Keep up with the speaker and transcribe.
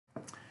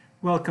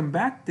Welcome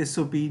back. This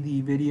will be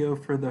the video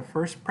for the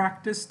first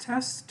practice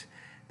test.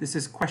 This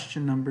is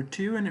question number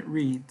 2 and it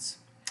reads,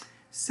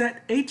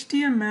 set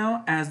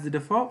HTML as the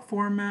default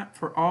format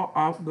for all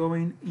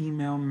outgoing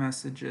email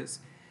messages.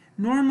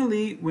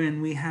 Normally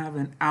when we have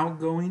an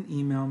outgoing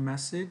email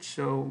message,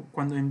 so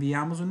cuando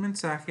enviamos un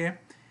mensaje,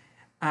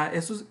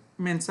 esos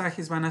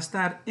mensajes van a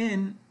estar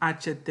en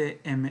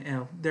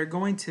HTML. They're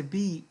going to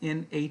be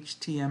in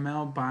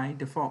HTML by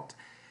default.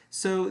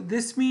 So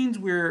this means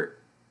we're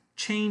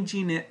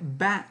changing it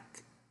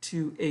back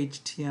to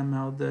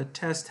HTML. The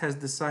test has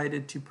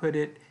decided to put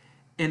it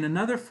in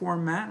another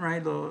format,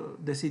 right?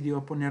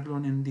 Decidió ponerlo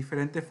en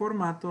diferente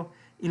formato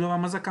y lo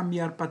vamos a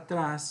cambiar para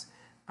atrás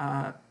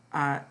a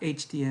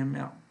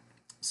HTML.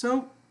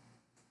 So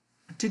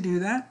to do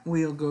that,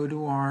 we'll go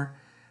to our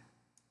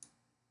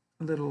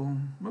little,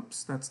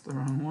 whoops, that's the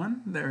wrong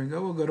one. There we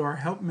go. We'll go to our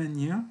help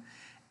menu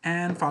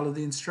and follow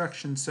the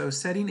instructions. So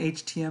setting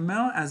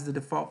HTML as the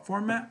default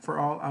format for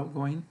all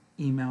outgoing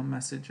email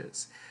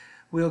messages.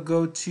 We'll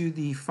go to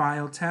the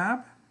File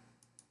tab.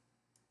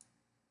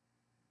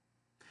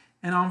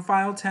 And on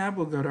File tab,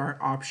 we'll go to our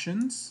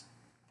Options.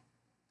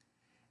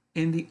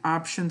 In the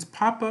Options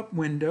pop-up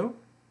window,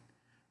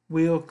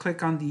 we'll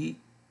click on the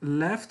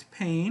left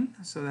pane.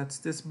 So that's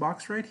this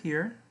box right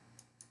here.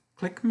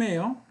 Click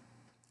Mail.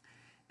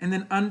 And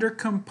then under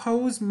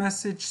Compose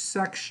Message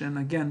section,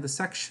 again, the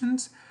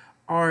sections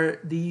are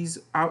these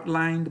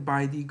outlined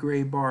by the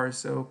gray bars.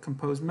 So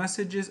Compose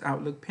Messages,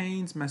 Outlook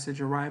Panes, Message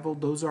Arrival,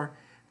 those are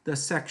the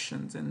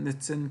sections, and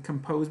it's in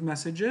Compose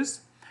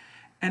Messages.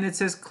 And it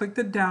says click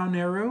the down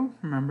arrow.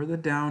 Remember, the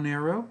down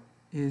arrow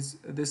is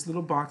this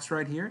little box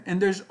right here. And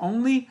there's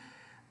only,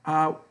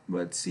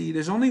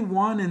 there's only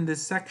one in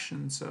this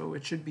section, so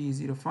it should be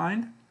easy to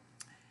find.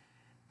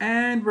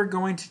 And we're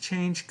going to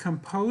change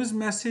Compose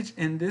Message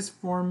in this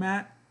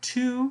format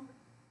to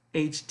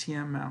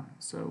HTML.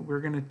 So we're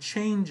going to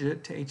change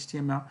it to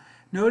HTML.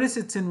 Notice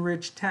it's in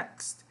rich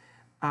text.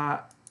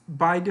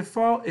 By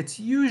default, it's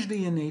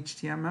usually in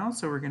HTML,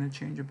 so we're going to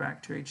change it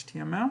back to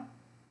HTML.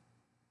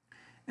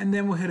 And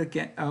then we'll hit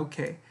again,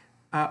 OK.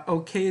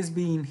 OK is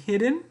being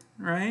hidden,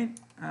 right?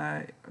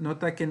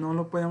 Nota que no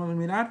lo podemos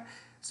mirar.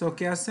 So,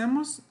 ¿qué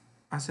hacemos?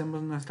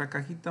 Hacemos nuestra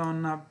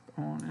cajita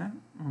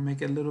we'll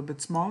make it a little bit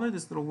smaller,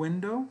 this little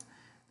window,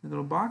 the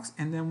little box,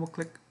 and then we'll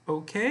click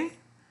OK.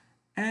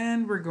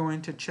 And we're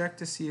going to check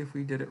to see if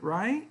we did it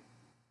right.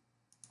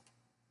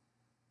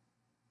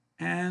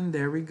 And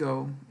there we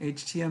go.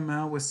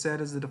 HTML was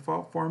set as the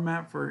default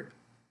format for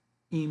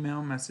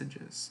email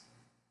messages.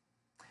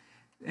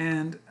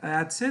 And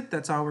that's it.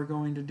 That's all we're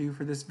going to do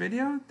for this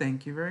video.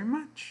 Thank you very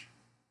much.